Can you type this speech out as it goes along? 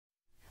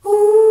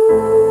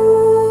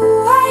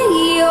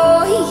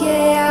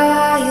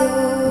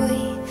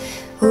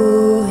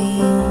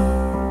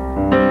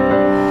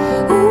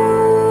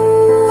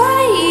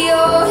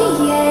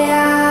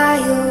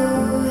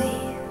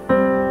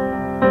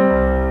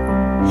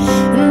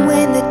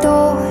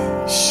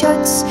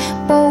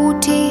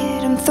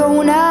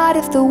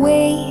of the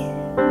way.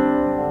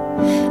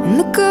 I'm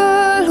the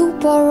girl who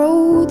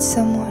borrowed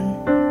someone.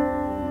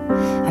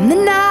 I'm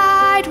the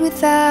night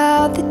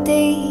without the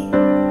day.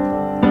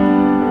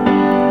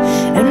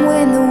 And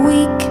when the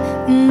week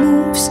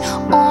moves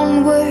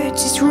onwards,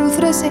 it's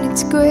ruthless and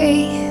it's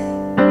grey.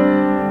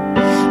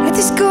 Like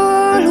this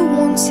girl who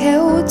once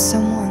held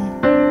someone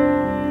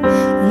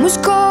and was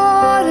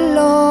caught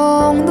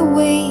along the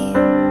way.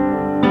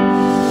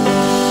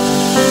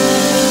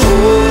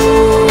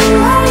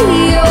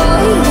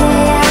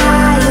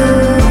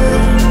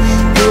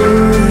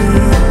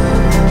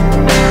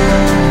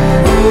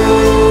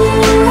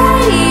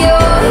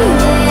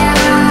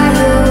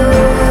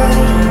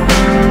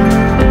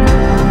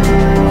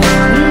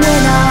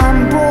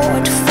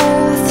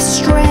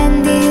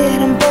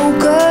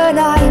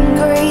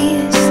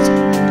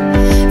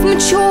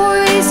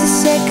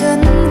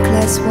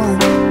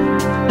 One,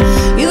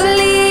 you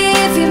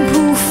live in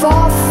proof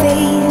of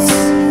face.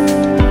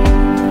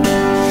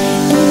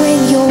 And when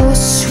you're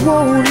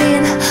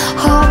swollen,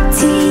 heart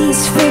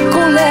teased,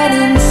 fickle and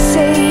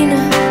insane,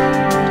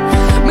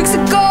 makes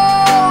a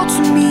goal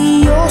to me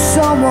you're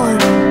someone.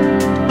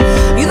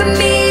 You're the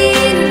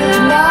meaning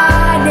of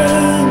my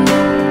name.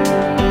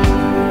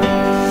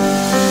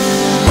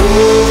 Ooh,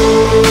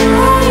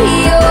 oh,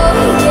 yeah.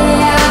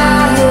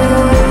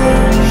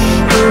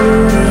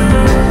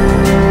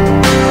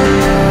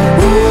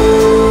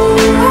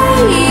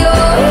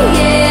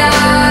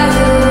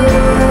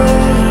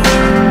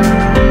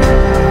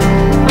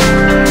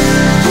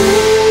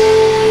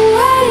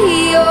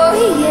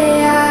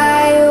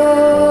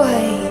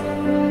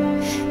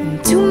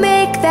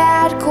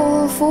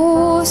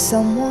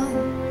 Someone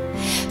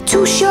to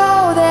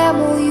show them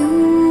all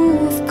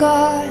you've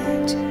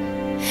got,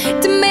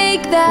 to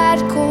make that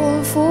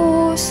call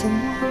for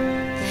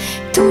someone,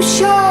 to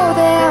show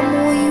them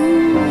all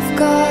you've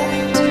got.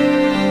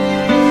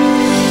 And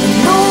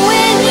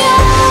knowing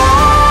your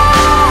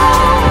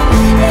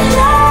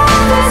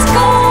love is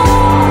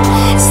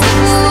gone,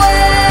 slip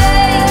away.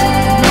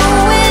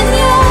 Knowing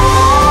your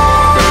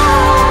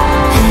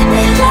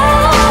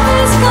love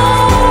is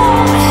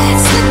gone,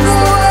 slip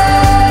away.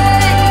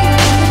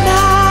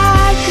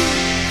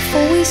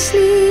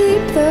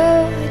 Sleep, the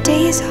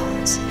day is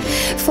ours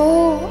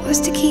for us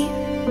to keep.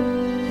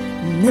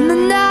 And in the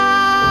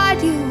night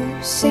you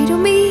say to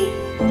me,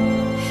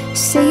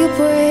 say a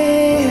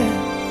prayer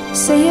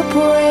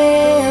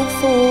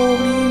for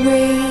me,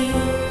 Ray.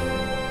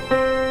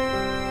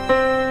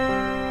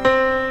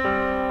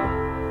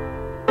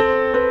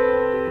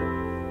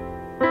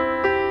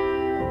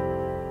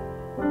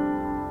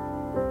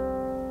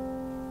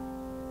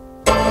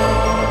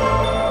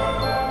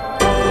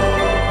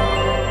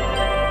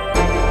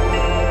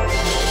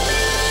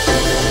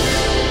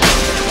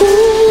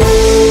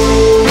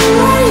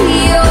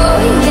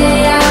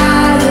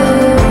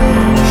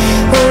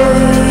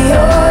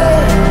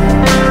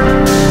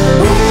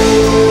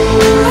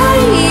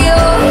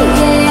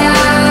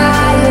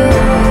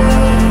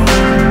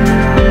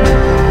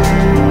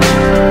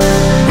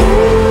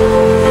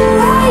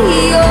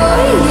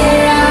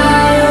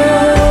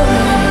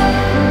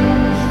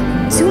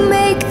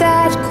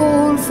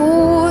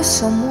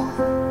 Someone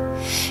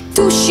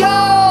to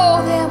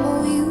show them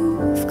all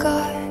you've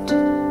got,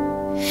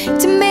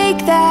 to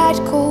make that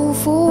call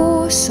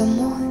for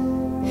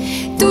someone,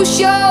 to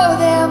show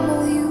them all